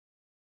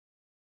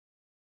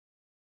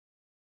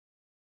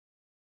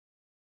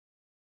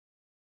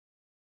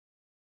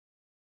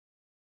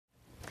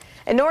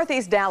A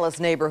Northeast Dallas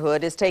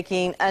neighborhood is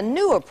taking a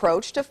new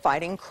approach to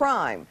fighting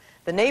crime.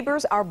 The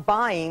neighbors are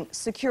buying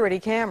security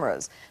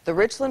cameras. The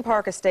Richland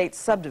Park Estates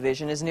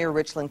subdivision is near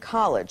Richland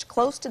College,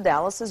 close to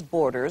Dallas's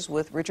borders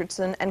with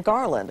Richardson and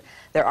Garland.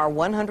 There are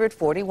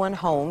 141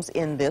 homes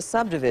in this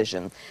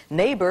subdivision.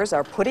 Neighbors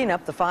are putting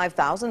up the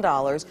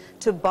 $5,000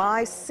 to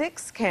buy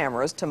 6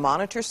 cameras to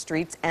monitor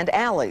streets and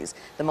alleys.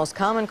 The most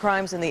common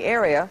crimes in the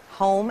area,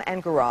 home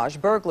and garage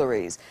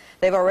burglaries.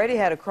 They've already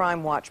had a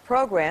crime watch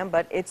program,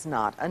 but it's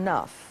not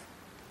enough.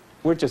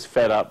 We're just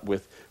fed up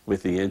with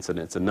the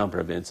incidents, a number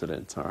of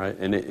incidents, all right?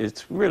 And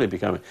it's really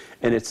becoming,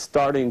 and it's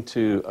starting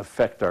to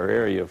affect our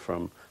area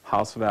from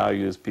house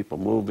values, people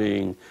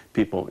moving,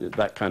 people,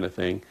 that kind of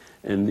thing.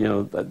 And, you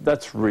know,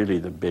 that's really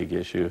the big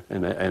issue,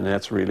 and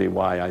that's really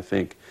why I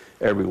think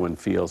everyone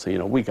feels, you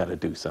know, we got to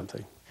do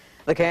something.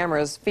 The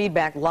cameras feed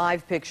back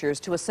live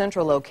pictures to a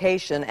central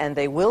location, and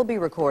they will be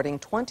recording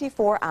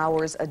 24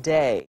 hours a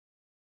day.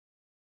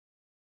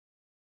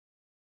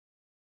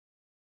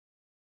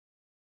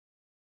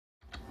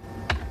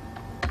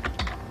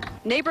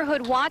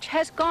 Neighborhood Watch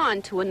has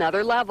gone to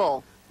another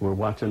level. We're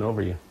watching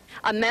over you.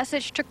 A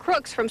message to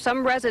crooks from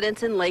some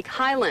residents in Lake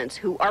Highlands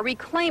who are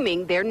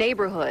reclaiming their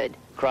neighborhood.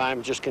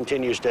 Crime just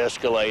continues to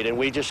escalate, and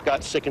we just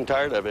got sick and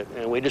tired of it,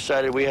 and we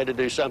decided we had to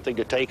do something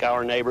to take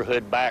our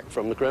neighborhood back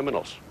from the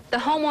criminals. The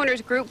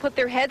homeowners group put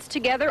their heads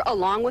together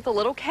along with a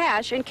little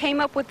cash and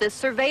came up with this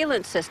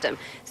surveillance system.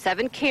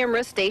 7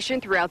 cameras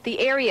stationed throughout the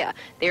area.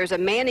 There's a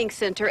manning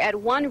center at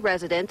one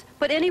residence,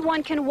 but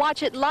anyone can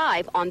watch it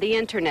live on the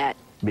internet.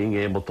 Being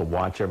able to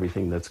watch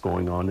everything that's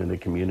going on in the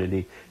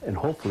community and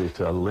hopefully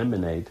to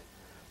eliminate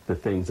the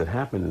things that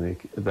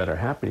that are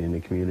happening in the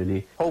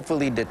community.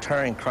 Hopefully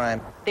deterring crime.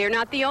 They're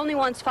not the only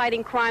ones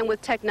fighting crime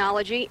with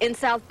technology. In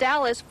South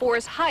Dallas,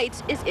 Forest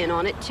Heights is in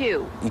on it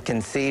too. You can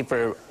see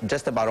for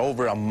just about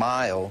over a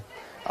mile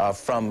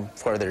from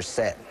where they're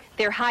set.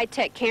 Their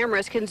high-tech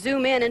cameras can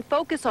zoom in and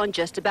focus on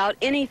just about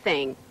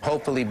anything.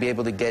 Hopefully be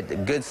able to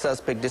get good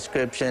suspect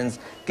descriptions,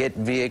 get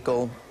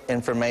vehicle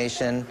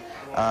information,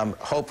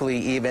 hopefully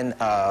even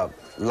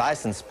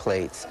license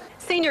plates.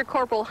 Senior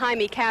Corporal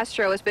Jaime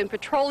Castro has been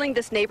patrolling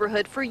this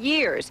neighborhood for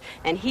years,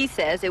 and he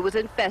says it was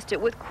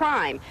infested with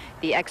crime.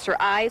 The extra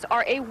eyes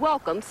are a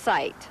welcome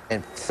sight.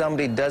 If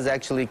somebody does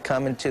actually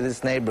come into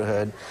this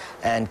neighborhood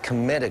and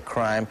commit a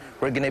crime,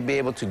 we're going to be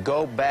able to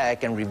go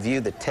back and review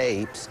the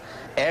tapes.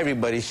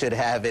 Everybody should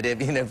have it.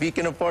 If you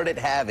can afford it,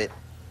 have it.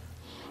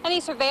 Any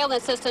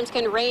surveillance systems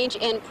can range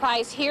in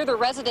price. Here, the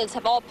residents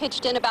have all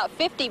pitched in about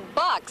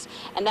 $50,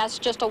 and that's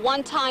just a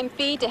one-time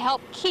fee to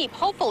help keep,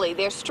 hopefully,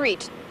 their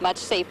streets much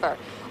safer.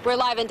 We're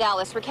live in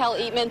Dallas. Raquel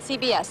Eatman,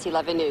 CBS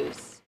 11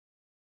 News.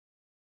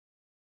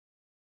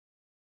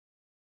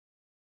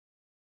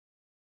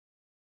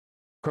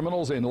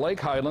 Criminals in Lake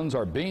Highlands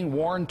are being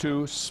warned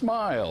to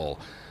smile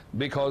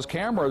because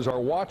cameras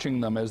are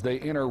watching them as they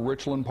enter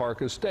Richland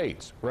Park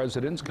Estates.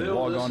 Residents can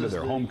log on to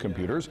their home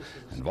computers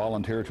and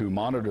volunteer to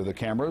monitor the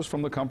cameras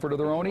from the comfort of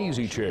their own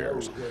easy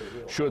chairs.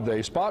 Should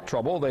they spot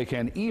trouble, they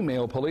can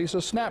email police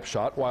a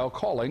snapshot while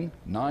calling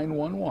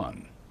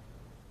 911.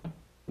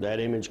 That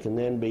image can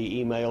then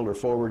be emailed or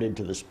forwarded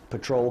to the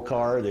patrol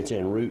car that's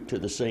en route to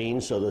the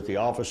scene so that the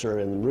officer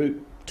en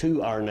route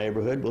to our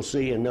neighborhood will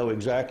see and know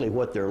exactly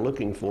what they're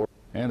looking for.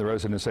 And the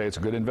residents say it's a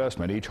good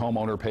investment. Each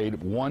homeowner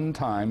paid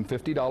one-time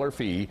 $50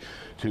 fee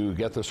to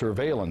get the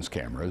surveillance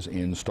cameras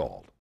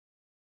installed.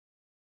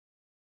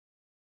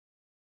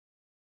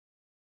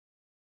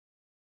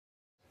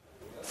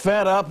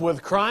 Fed up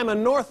with crime, a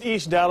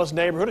Northeast Dallas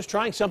neighborhood is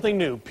trying something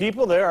new.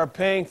 People there are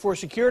paying for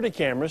security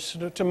cameras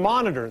to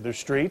monitor their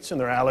streets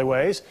and their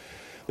alleyways.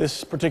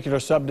 This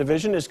particular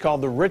subdivision is called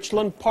the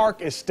Richland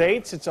Park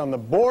Estates. It's on the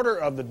border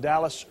of the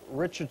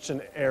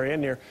Dallas-Richardson area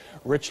near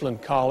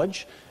Richland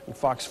College. And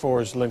Fox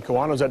 4's Lynn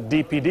Kawano is at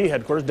DPD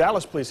headquarters,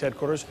 Dallas Police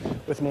headquarters,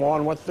 with more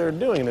on what they're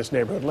doing in this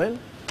neighborhood. Lynn?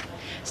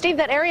 Steve,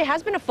 that area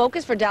has been a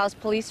focus for Dallas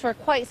Police for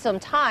quite some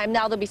time.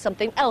 Now there'll be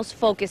something else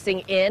focusing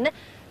in: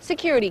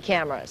 security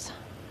cameras.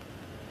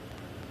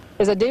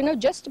 Because I do know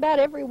just about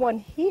everyone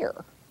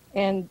here,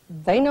 and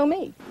they know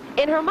me.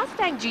 In her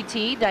Mustang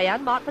GT,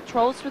 Diane Mott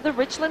patrols through the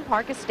Richland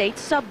Park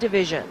Estates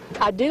subdivision.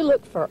 I do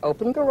look for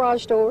open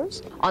garage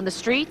doors. On the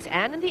streets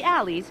and in the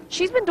alleys,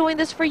 she's been doing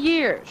this for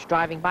years,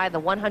 driving by the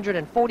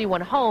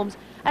 141 homes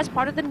as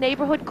part of the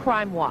Neighborhood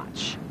Crime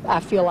Watch. I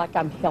feel like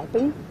I'm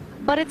helping.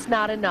 But it's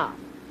not enough.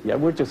 Yeah,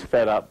 we're just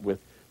fed up with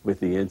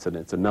the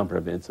incidents, a number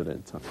of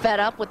incidents.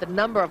 Fed up with the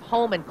number of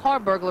home and car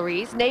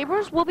burglaries,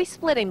 neighbors will be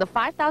splitting the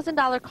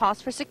 $5,000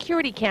 cost for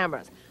security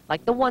cameras,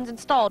 like the ones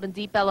installed in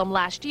Deep Ellum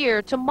last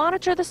year, to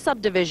monitor the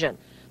subdivision.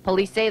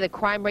 Police say the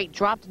crime rate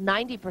dropped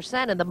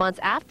 90% in the months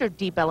after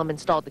Deep Ellum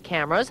installed the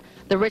cameras.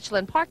 The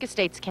Richland Park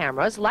Estates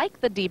cameras,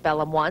 like the Deep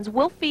Ellum ones,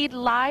 will feed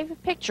live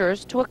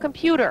pictures to a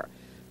computer.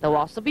 They'll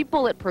also be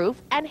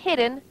bulletproof and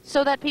hidden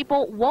so that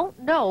people won't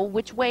know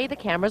which way the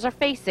cameras are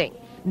facing.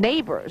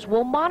 Neighbors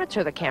will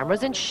monitor the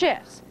cameras in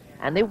shifts,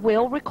 and they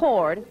will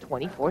record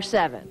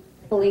 24/7.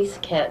 Police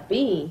can't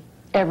be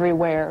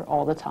Everywhere,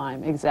 all the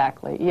time,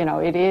 exactly. You know,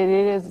 it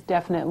is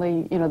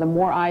definitely, you know, the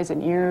more eyes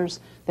and ears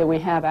that we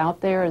have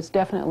out there is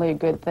definitely a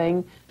good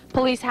thing.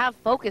 Police have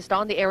focused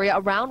on the area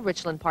around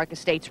Richland Park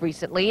Estates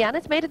recently, and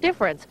it's made a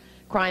difference.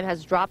 Crime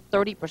has dropped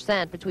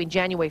 30% between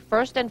January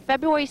 1st and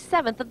February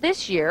 7th of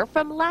this year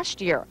from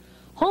last year.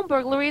 Home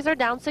burglaries are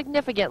down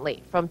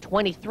significantly, from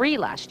 23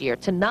 last year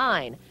to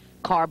 9.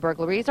 Car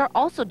burglaries are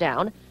also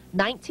down,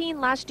 19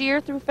 last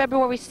year through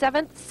February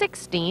 7th,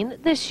 16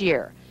 this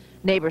year.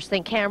 Neighbors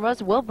think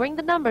cameras will bring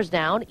the numbers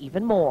down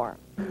even more.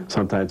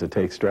 Sometimes it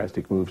takes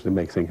drastic moves to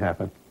make things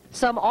happen.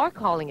 Some are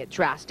calling it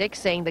drastic,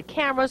 saying the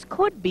cameras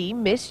could be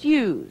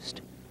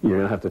misused. You're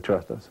going to have to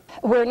trust us.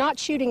 We're not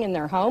shooting in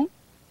their home.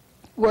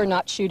 We're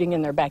not shooting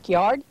in their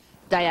backyard.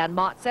 Diane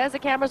Mott says the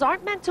cameras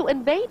aren't meant to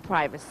invade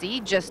privacy,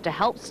 just to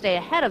help stay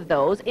ahead of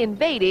those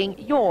invading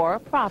your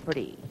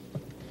property.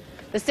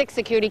 The 6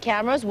 security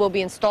cameras will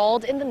be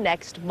installed in the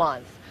next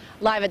month.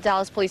 Live at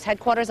Dallas Police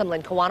Headquarters, I'm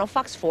Lynn Kawano,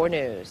 Fox 4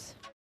 News.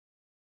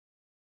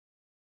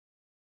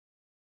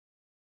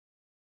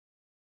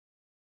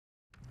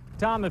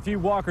 Tom, if you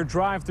walk or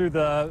drive through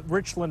the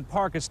Richland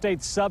Park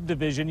Estates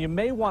subdivision, you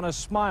may want to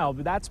smile,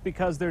 but that's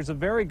because there's a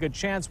very good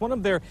chance one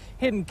of their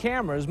hidden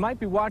cameras might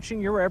be watching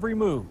your every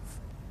move.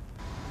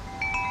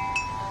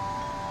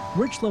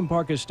 Richland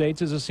Park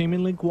Estates is a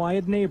seemingly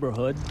quiet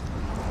neighborhood,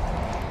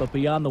 but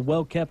beyond the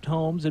well-kept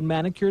homes and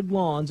manicured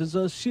lawns is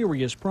a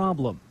serious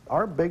problem.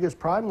 Our biggest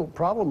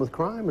problem with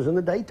crime is in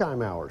the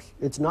daytime hours.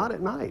 It's not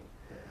at night.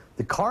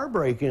 The car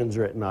break-ins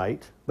are at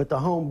night, but the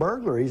home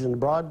burglaries in the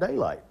broad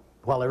daylight,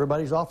 while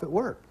everybody's off at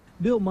work.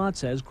 Bill Mott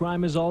says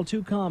crime is all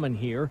too common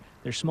here.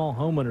 Their small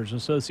homeowners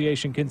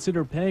association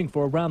considered paying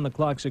for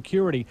around-the-clock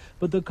security,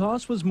 but the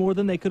cost was more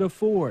than they could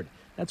afford.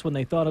 That's when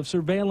they thought of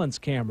surveillance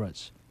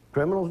cameras.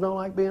 Criminals don't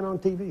like being on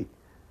TV.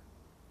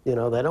 You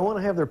know, they don't want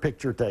to have their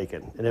picture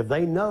taken. And if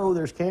they know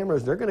there's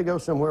cameras, they're going to go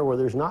somewhere where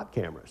there's not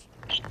cameras.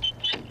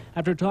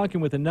 After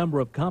talking with a number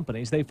of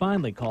companies, they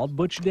finally called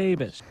Butch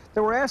Davis. They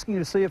were asking you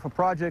to see if a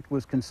project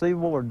was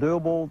conceivable or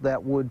doable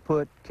that would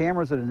put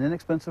cameras at an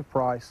inexpensive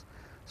price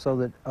so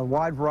that a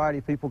wide variety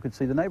of people could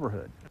see the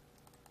neighborhood.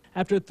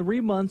 After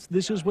 3 months,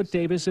 this is what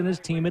Davis and his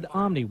team at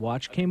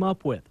Omni-Watch came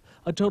up with.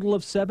 A total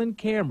of 7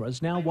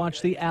 cameras now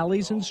watch the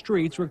alleys and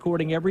streets,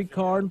 recording every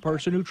car and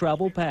person who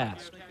travel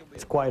past.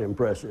 It's quite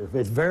impressive.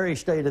 It's very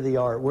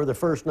state-of-the-art. We're the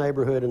first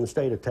neighborhood in the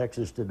state of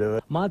Texas to do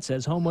it. Mott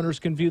says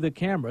homeowners can view the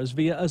cameras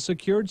via a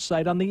secured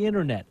site on the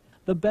internet.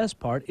 The best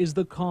part is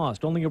the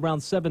cost, only around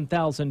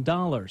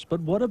 $7,000. But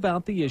what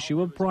about the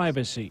issue of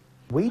privacy?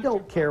 We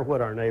don't care what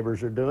our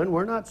neighbors are doing.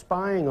 We're not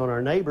spying on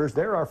our neighbors.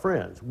 They're our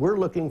friends. We're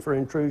looking for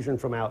intrusion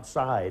from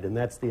outside, and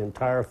that's the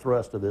entire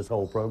thrust of this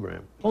whole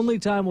program. Only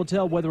time will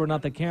tell whether or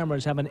not the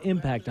cameras have an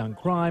impact on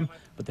crime,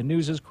 but the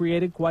news has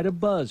created quite a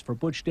buzz for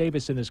Butch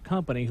Davis and his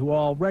company, who are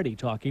already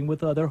talking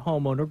with other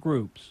homeowner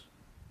groups.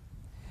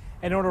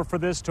 In order for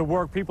this to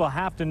work, people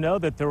have to know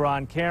that they're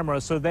on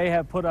camera, so they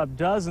have put up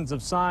dozens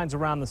of signs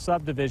around the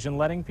subdivision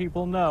letting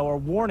people know or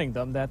warning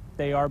them that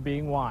they are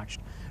being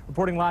watched.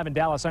 Reporting live in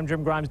Dallas, I'm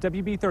Jim Grimes,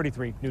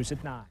 WB33 News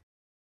at 9.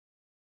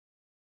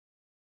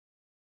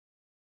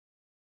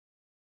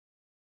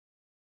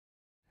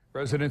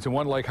 Residents in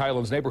one Lake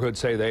Highlands neighborhood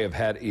say they have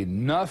had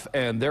enough,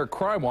 and their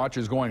crime watch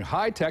is going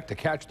high-tech to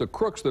catch the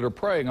crooks that are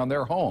preying on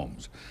their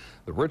homes.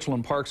 The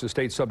Richland Parks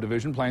Estate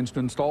subdivision plans to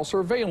install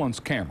surveillance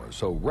cameras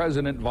so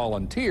resident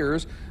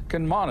volunteers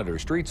can monitor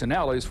streets and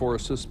alleys for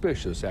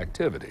suspicious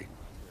activity.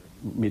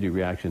 Immediate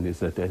reaction is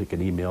that they can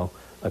email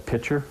a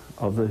picture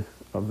of the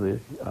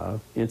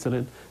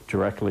incident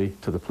directly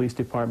to the police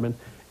department,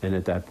 and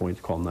at that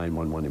point call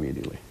 911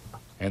 immediately.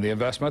 And the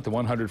investment, the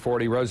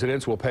 140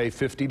 residents will pay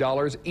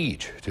 $50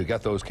 each to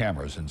get those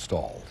cameras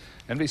installed.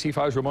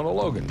 NBC5's Ramona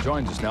Logan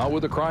joins us now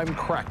with a crime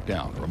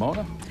crackdown.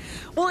 Ramona?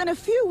 Well, in a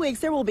few weeks,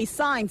 there will be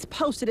signs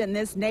posted in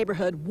this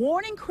neighborhood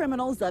warning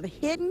criminals of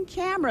hidden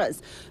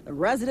cameras. The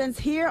residents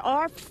here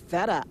are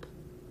fed up.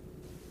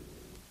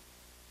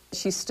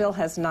 She still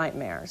has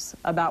nightmares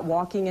about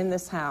walking in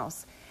this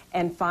house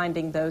and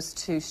finding those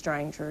 2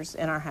 strangers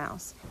in our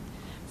house.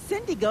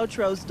 Cindy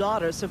Gautro's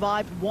daughter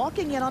survived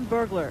walking in on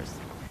burglars.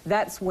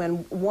 That's when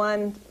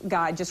one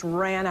guy just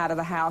ran out of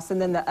the house,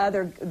 and then the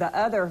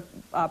other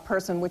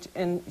person,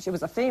 she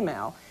was a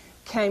female,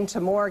 came to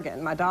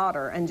Morgan, my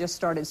daughter, and just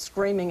started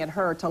screaming at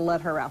her to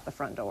let her out the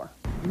front door.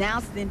 Now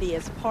Cindy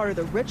is part of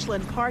the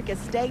Richland Park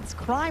Estates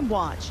Crime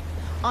Watch.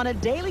 On a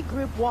daily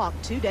group walk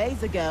 2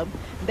 days ago,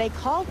 they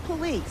called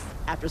police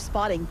after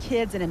spotting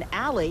kids in an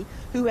alley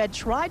who had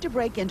tried to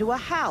break into a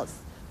house.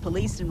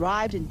 Police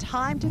arrived in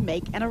time to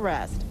make an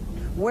arrest.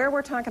 Where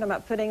we're talking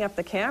about putting up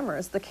the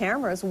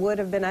cameras would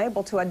have been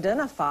able to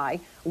identify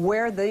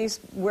where these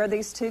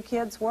 2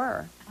 kids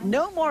were.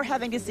 No more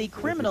having to see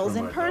criminals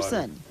in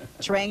person.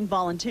 Trained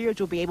volunteers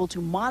will be able to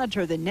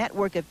monitor the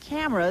network of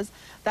cameras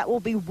that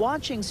will be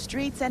watching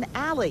streets and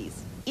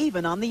alleys,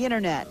 even on the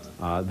internet.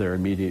 Their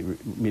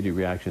immediate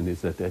reaction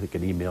is that they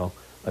can email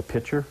a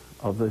picture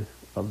of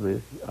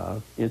the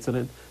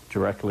incident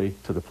directly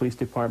to the police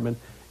department,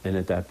 and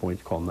at that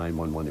point call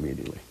 911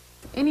 immediately.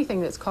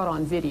 anything that's caught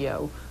on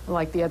video,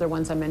 like the other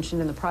ones I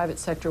mentioned in the private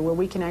sector, where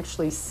we can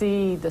actually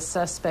see the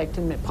suspect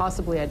and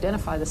possibly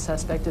identify the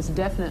suspect, is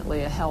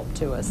definitely a help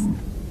to us.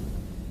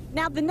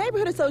 Now, the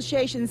Neighborhood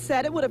Association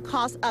said it would have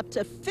cost up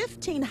to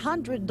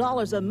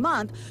 $1,500 a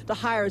month to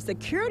hire a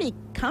security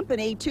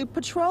company to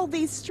patrol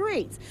these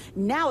streets.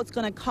 Now it's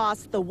going to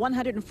cost the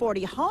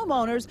 140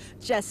 homeowners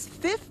just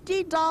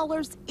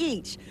 $50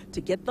 each to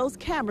get those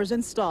cameras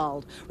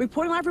installed.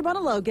 Reporting live from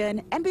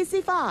Logan,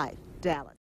 NBC5, Dallas.